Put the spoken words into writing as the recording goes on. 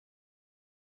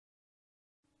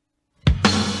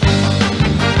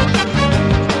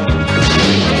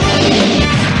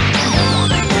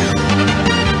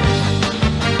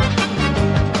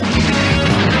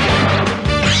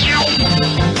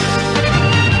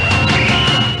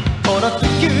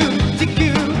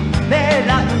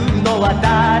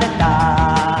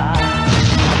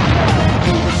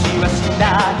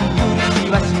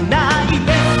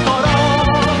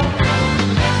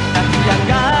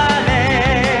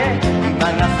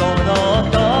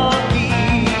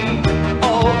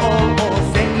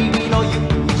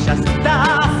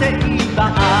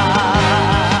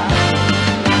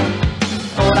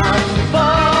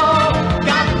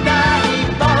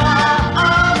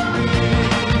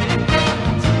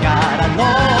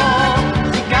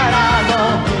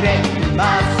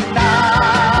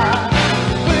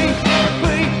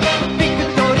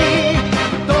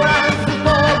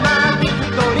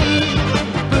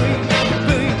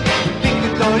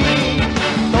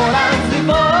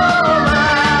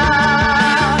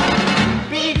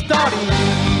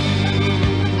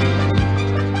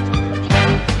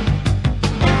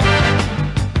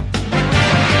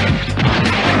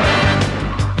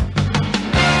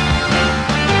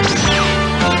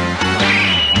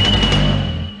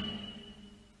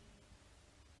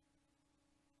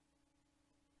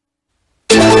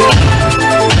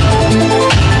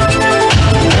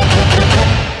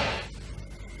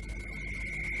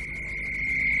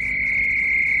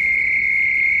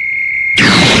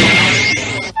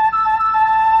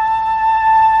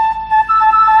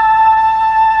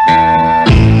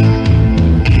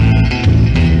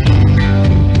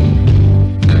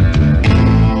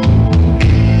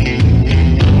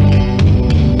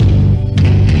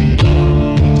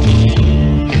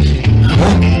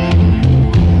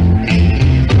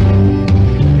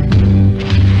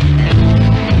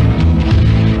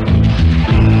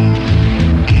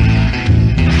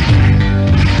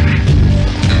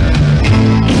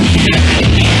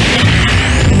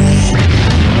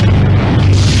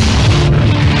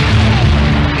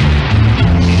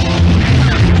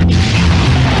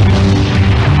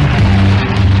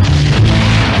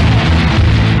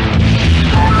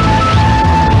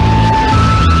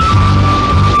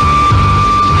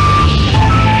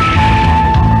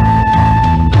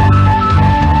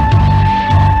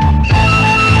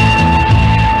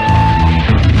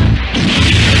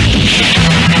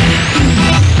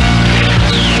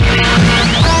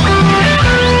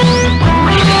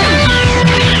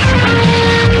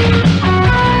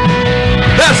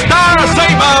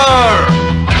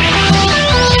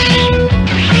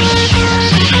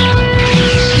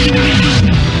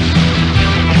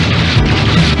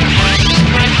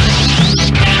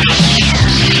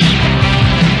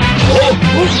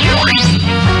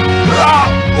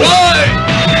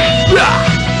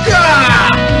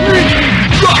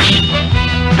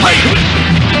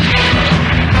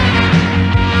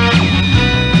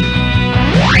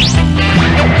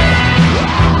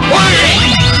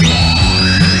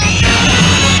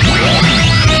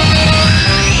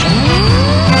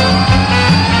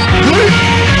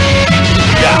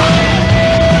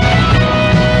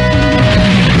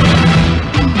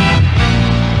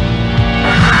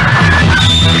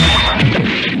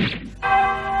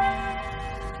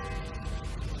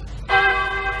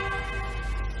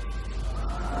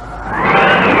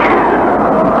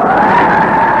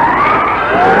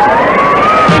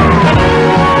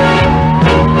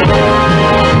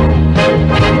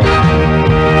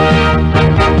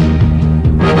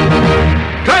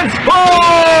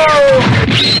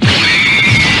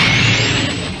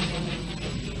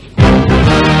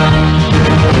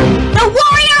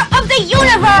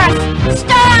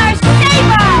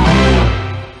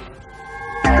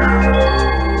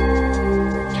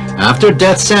After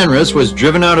Death Sanros was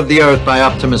driven out of the Earth by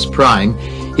Optimus Prime,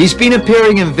 he's been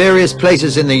appearing in various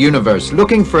places in the universe,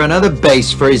 looking for another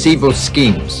base for his evil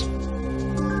schemes.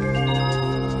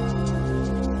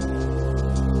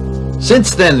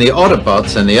 Since then, the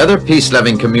Autobots and the other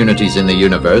peace-loving communities in the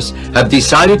universe have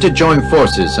decided to join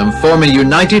forces and form a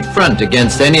united front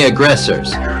against any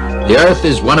aggressors. The Earth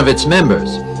is one of its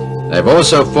members. They've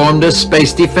also formed a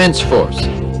space defense force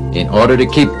in order to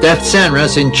keep Death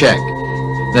Sanros in check.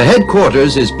 The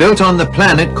headquarters is built on the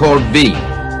planet called V.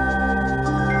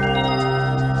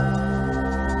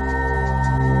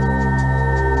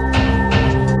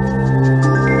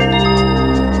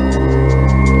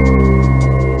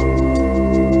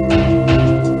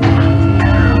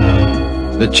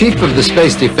 The chief of the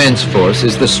Space Defense Force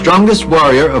is the strongest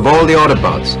warrior of all the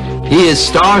Autobots. He is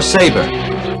Star Saber.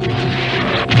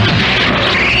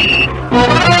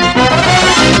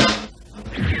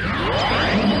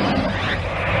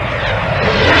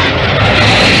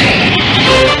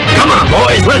 Come on,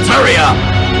 boys, let's hurry up!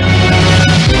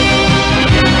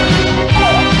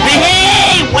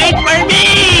 Hey, wait for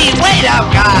me! Wait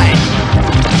up, guys!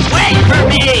 Wait for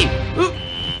me!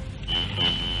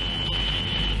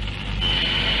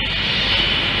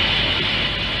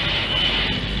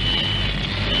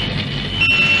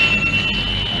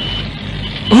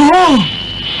 Oh!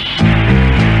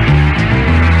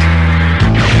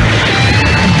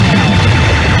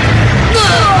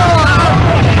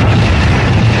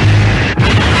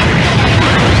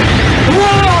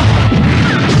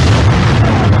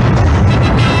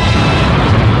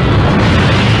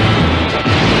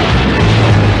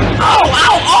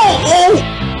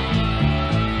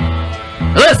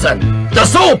 Listen, the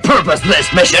sole purpose of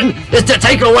this mission is to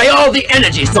take away all the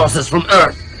energy sources from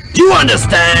Earth. Do you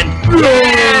understand?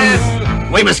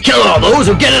 Yes! We must kill all those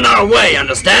who get in our way,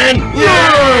 understand?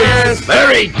 Yes!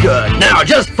 Very good. Now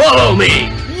just follow me.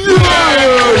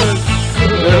 Yes!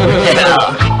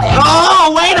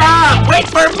 Oh, wait up! Wait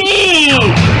for me!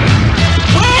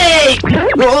 Wait!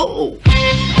 Whoa!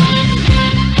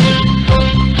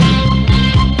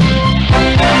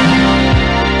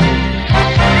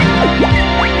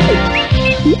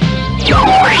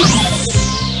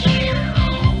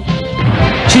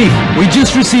 Chief, we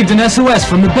just received an SOS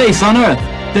from the base on Earth.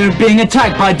 They're being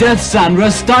attacked by Death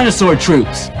Sanros dinosaur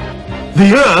troops.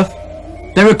 The Earth?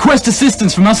 They request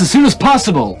assistance from us as soon as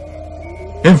possible.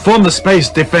 Inform the Space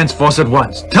Defense Force at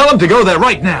once. Tell them to go there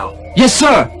right now. Yes,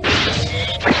 sir.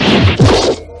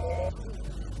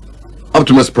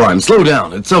 Optimus Prime, slow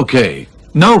down. It's okay.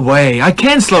 No way. I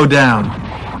can't slow down.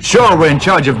 Sure, we're in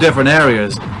charge of different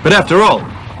areas, but after all,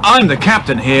 I'm the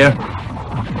captain here.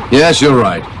 Yes, you're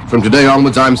right. From today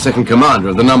onwards, I'm second commander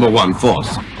of the #1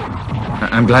 force.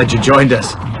 I'm glad you joined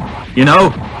us. You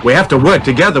know, we have to work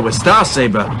together with Star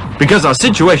Saber, because our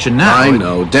situation now... I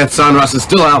know. Death Sanros is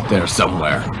still out there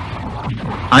somewhere.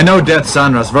 I know Death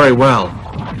Sanros very well.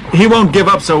 He won't give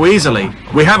up so easily.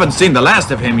 We haven't seen the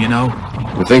last of him, you know.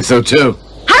 We think so, too.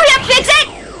 Hurry up, Fix-It!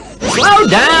 Slow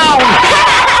down!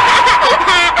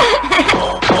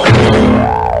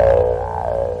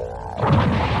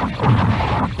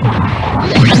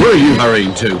 Where are you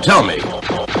hurrying to? Tell me.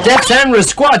 Death Sanros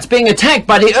squad's being attacked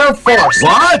by the Earth Force.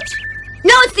 What?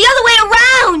 No, it's the other way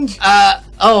around!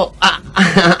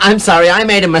 I'm sorry, I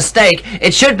made a mistake.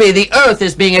 It should be the Earth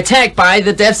is being attacked by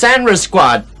the Death Sanros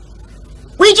squad.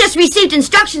 We just received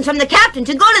instructions from the captain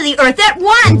to go to the Earth at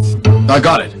once! I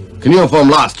got it. Can you inform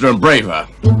Laster and Braver?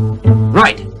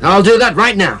 Right, I'll do that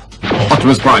right now.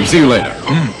 Optimus Prime, see you later.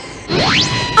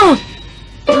 Oh!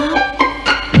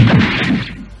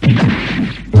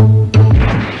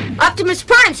 Optimus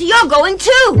Prime, so you're going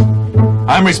too!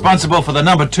 I'm responsible for the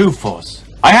 #2 force.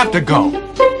 I have to go.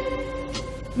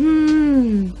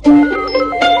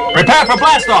 Prepare for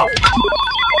blast-off!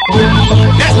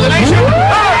 Destination!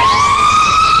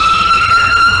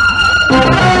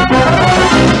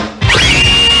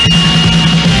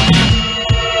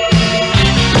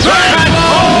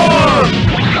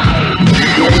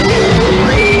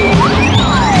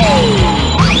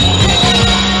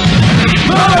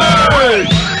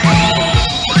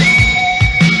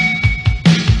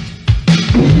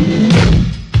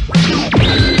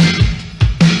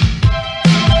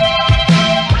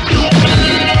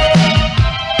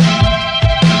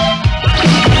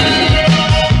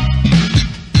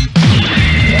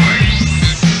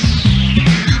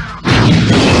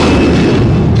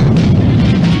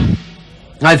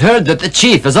 I've heard that the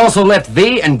Chief has also left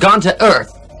V and gone to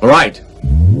Earth. Right.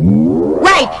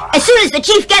 Right! As soon as the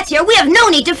Chief gets here, we have no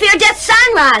need to fear Death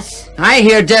Sanros! I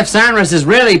hear Death Sanros is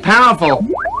really powerful.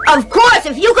 Of course,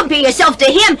 if you compare yourself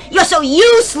to him, you're so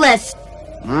useless!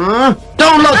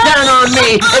 Don't look down on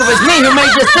me! It was me who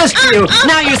made this disc for you!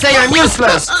 Now you say I'm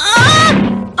useless!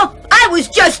 Oh, I was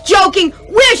just joking.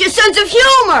 Where's your sense of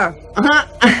humor?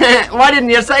 Why didn't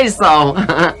you say so?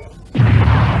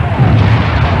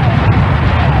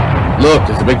 Look,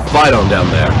 there's a big fight on down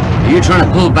there. Are you trying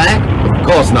to pull back? Of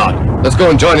course not. Let's go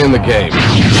and join in the game.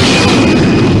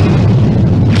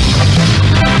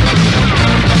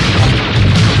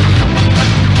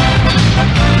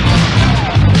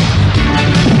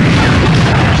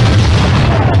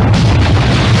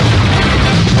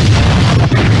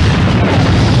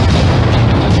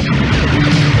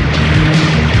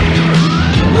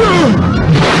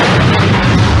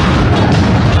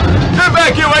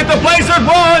 Evacuate the place at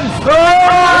once! Run!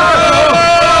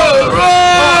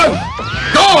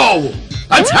 Go!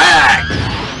 Attack!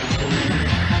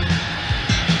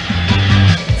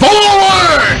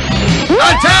 Forward!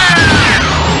 Attack!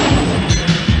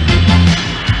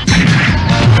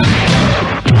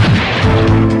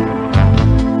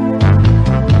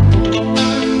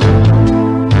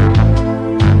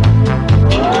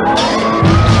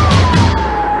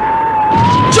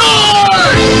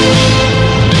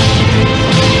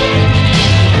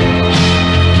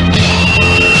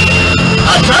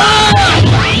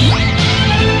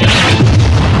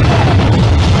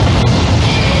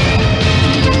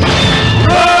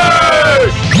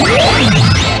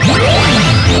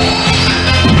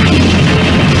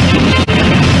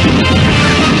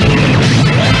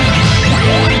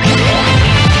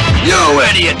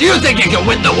 Do you think you can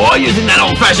win the war using that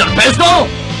old-fashioned pistol?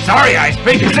 Sorry, I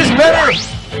speak. Is this better?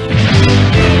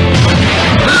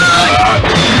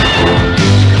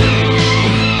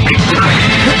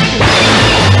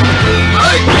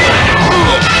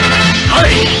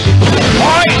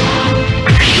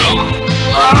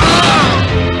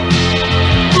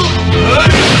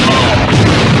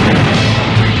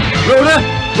 Rhoda,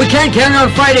 we can't carry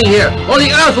on fighting here, or the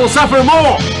Earth will suffer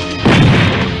more!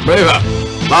 Braver,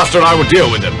 Master and I will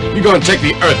deal with them. You go and take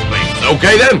the Earth base,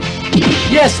 okay then?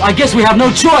 Yes, I guess we have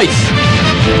no choice.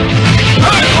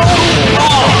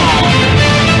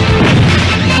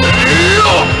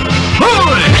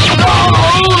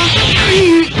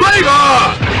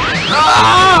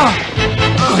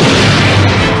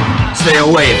 Stay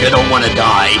away if you don't want to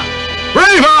die.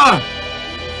 Braver!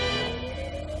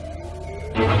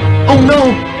 Oh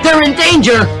no, they're in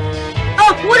danger!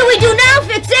 Oh, what do we do now,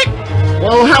 Fix-It?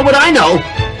 Well, how would I know?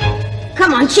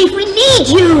 Come on, Chief, we need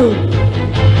you.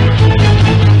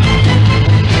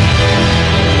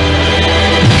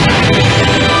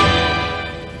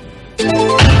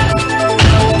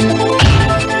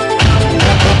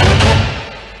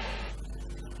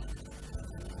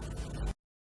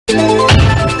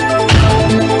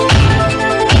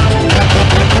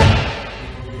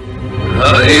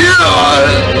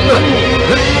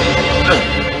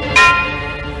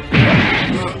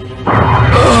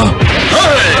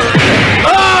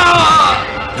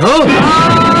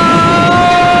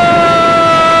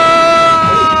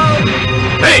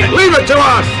 Hey, leave it to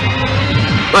us!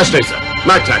 Last day, sir.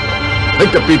 Mac tackle.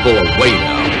 Take the people away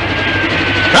now.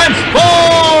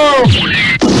 Transform!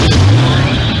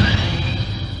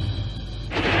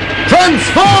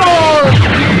 Transform!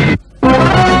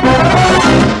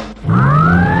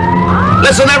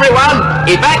 Listen, everyone!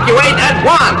 Evacuate at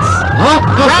once!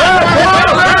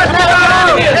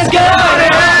 Let's get out of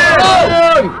here!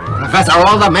 Professor,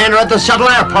 all the men are at the shuttle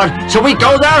airport. Shall we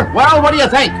go there? Well, what do you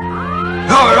think?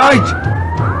 All right.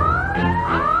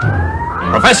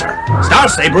 Professor, Star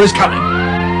Saber is coming.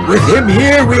 With him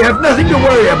here, we have nothing to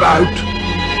worry about.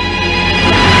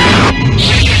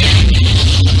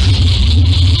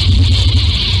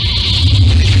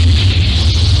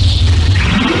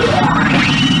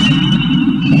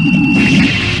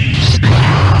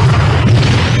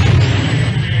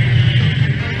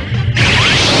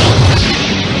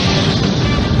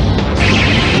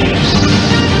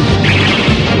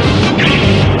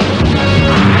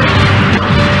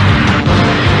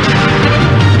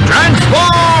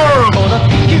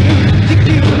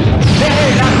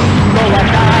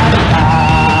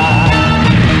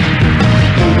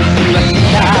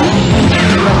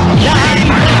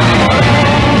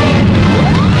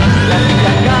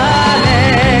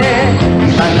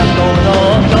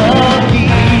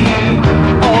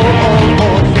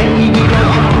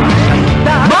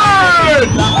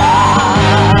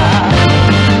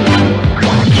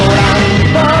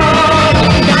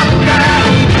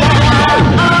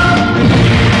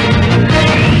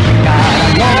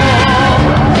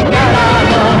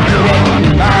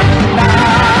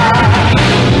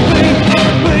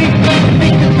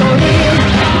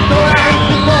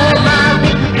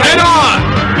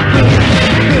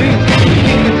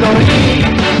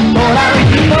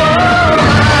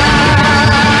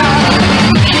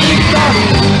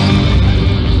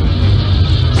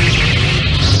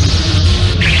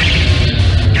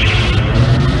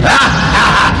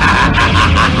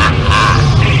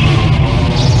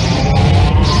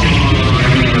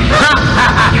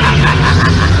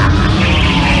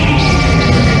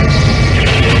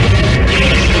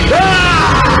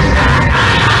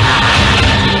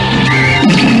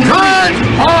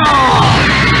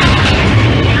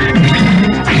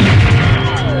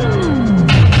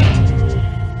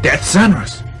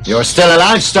 Sanros. You're still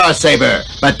alive, Star Saber,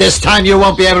 but this time you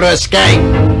won't be able to escape.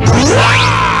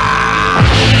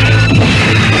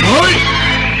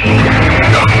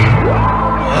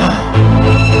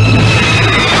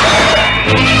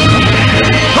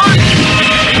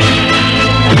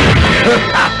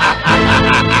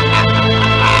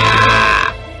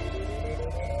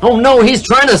 Oh no, he's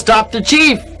trying to stop the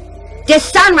chief!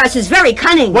 This Sunrush is very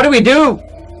cunning. What do we do?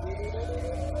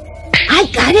 I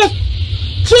got it.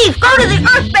 Chief, go to the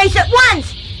Earth base at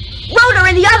once. Rotor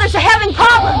and the others are having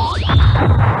problems.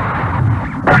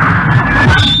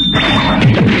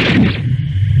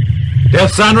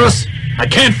 Death Sanros, I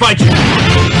can't fight you.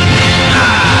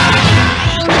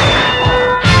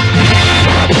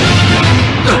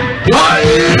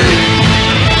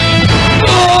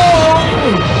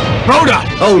 Rhoda!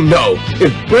 Oh no!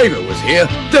 If Braver was here,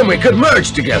 then we could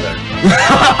merge together.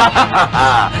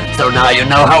 So now you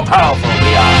know how powerful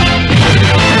we are.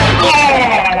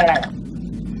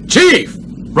 Chief!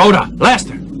 Rhoda,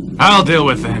 Laster, I'll deal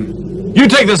with them. You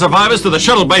take the survivors to the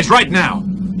shuttle base right now.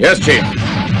 Yes, Chief.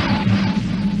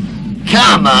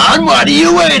 Come on, what are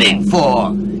you waiting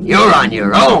for? You're on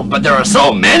your own, but there are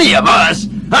so many of us.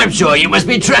 I'm sure you must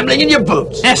be trembling in your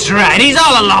boots. That's right, he's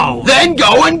all alone. Then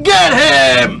go and get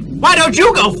him! Why don't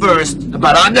you go first?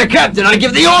 But I'm the captain, I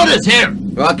give the orders here.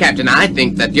 Well, Captain, I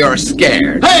think that you're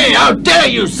scared. Hey, how dare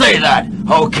you say that?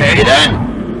 Okay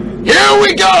then, here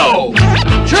we go!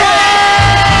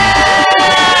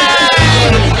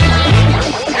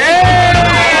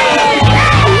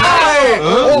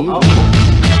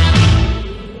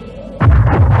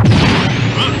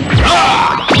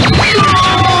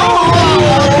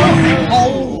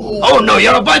 Oh no,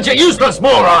 you're a bunch of useless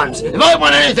morons! If I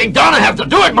want anything done, I have to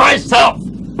do it myself!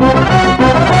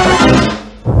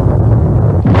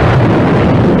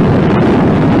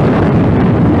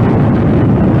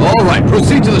 All right,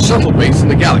 proceed to the shuttle base in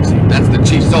the galaxy. That's the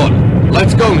Chief's order.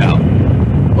 Let's go now.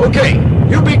 Okay,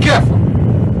 you be careful.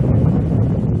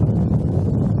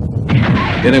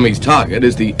 The enemy's target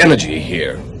is the energy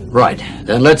here. Right,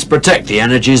 then let's protect the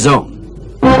energy zone.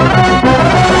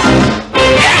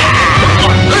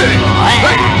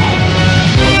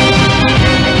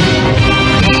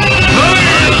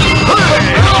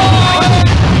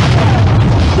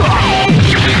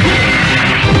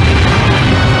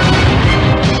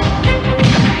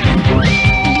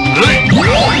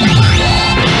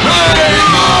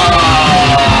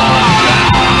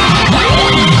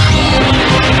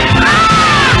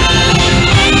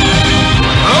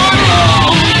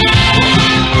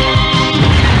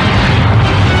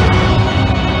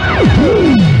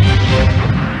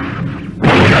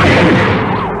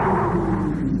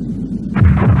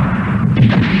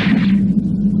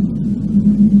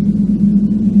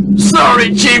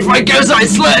 Sorry, Chief, I guess I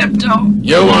slipped.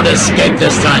 You won't escape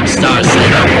this time, Star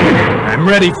Saber. I'm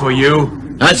ready for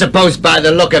you. I suppose by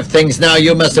the look of things now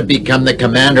you must have become the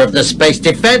commander of the Space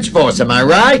Defense Force, am I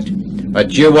right?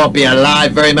 But you won't be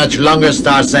alive very much longer,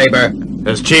 Star Saber.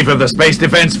 As Chief of the Space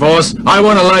Defense Force, I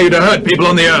won't allow you to hurt people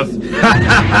on the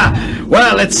Earth.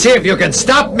 Well, let's see if you can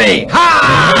stop me.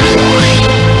 Ha!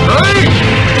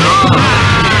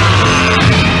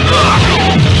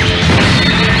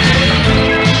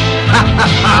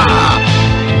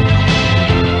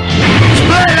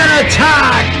 Splendid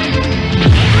attack!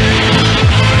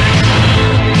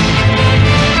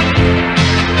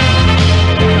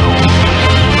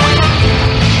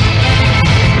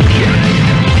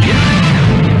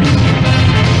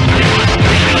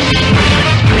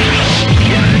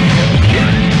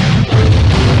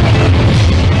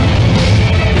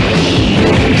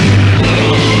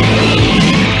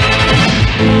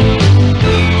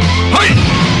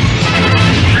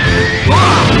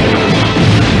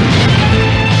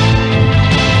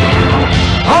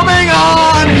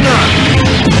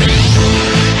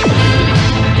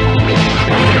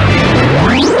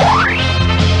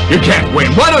 You can't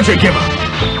win. Why don't you give up?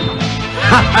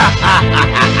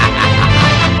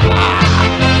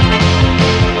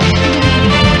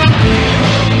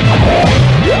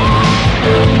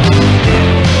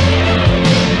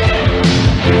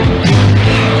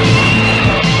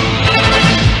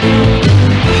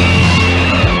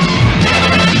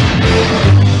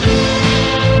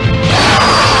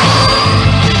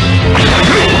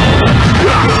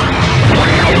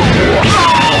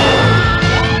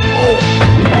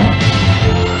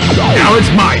 Now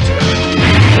it's my turn.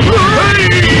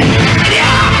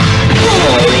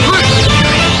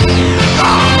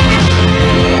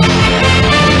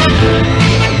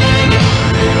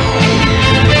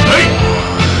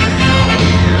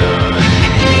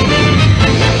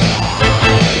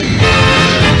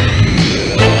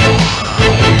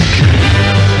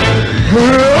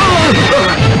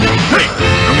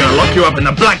 up in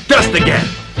the black dust again.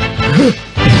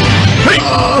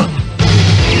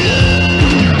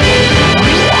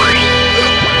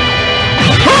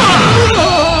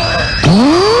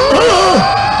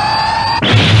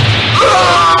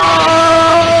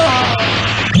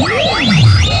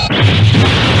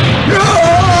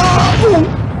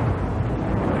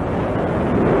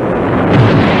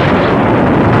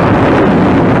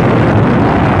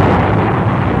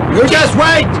 You just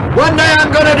wait! One day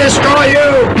I'm gonna destroy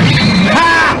you!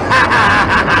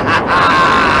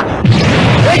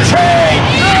 Retreat!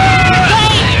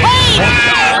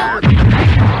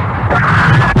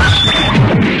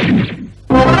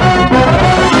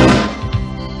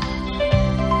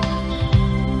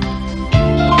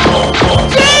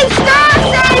 Chief, stop,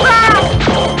 Saber!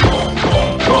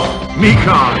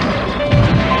 Mekon!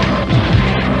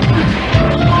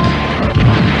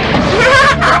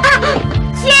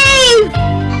 Chief!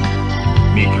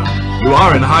 Mekon, you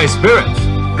are in high spirits.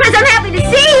 Because I'm happy to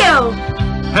see you!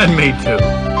 And me too.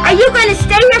 Are you going to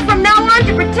stay here from now on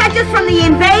to protect us from the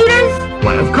invaders?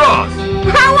 Why, of course.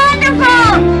 How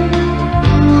wonderful!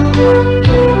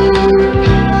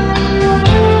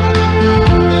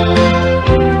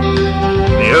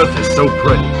 The Earth is so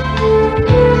pretty.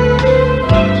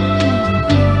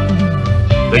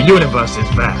 The universe is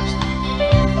vast.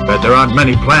 But there aren't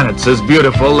many planets as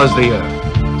beautiful as the Earth.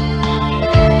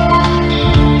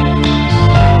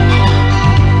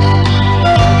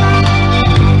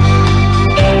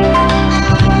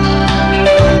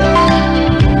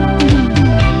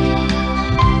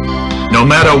 No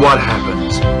matter what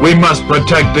happens, we must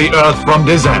protect the Earth from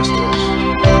disaster.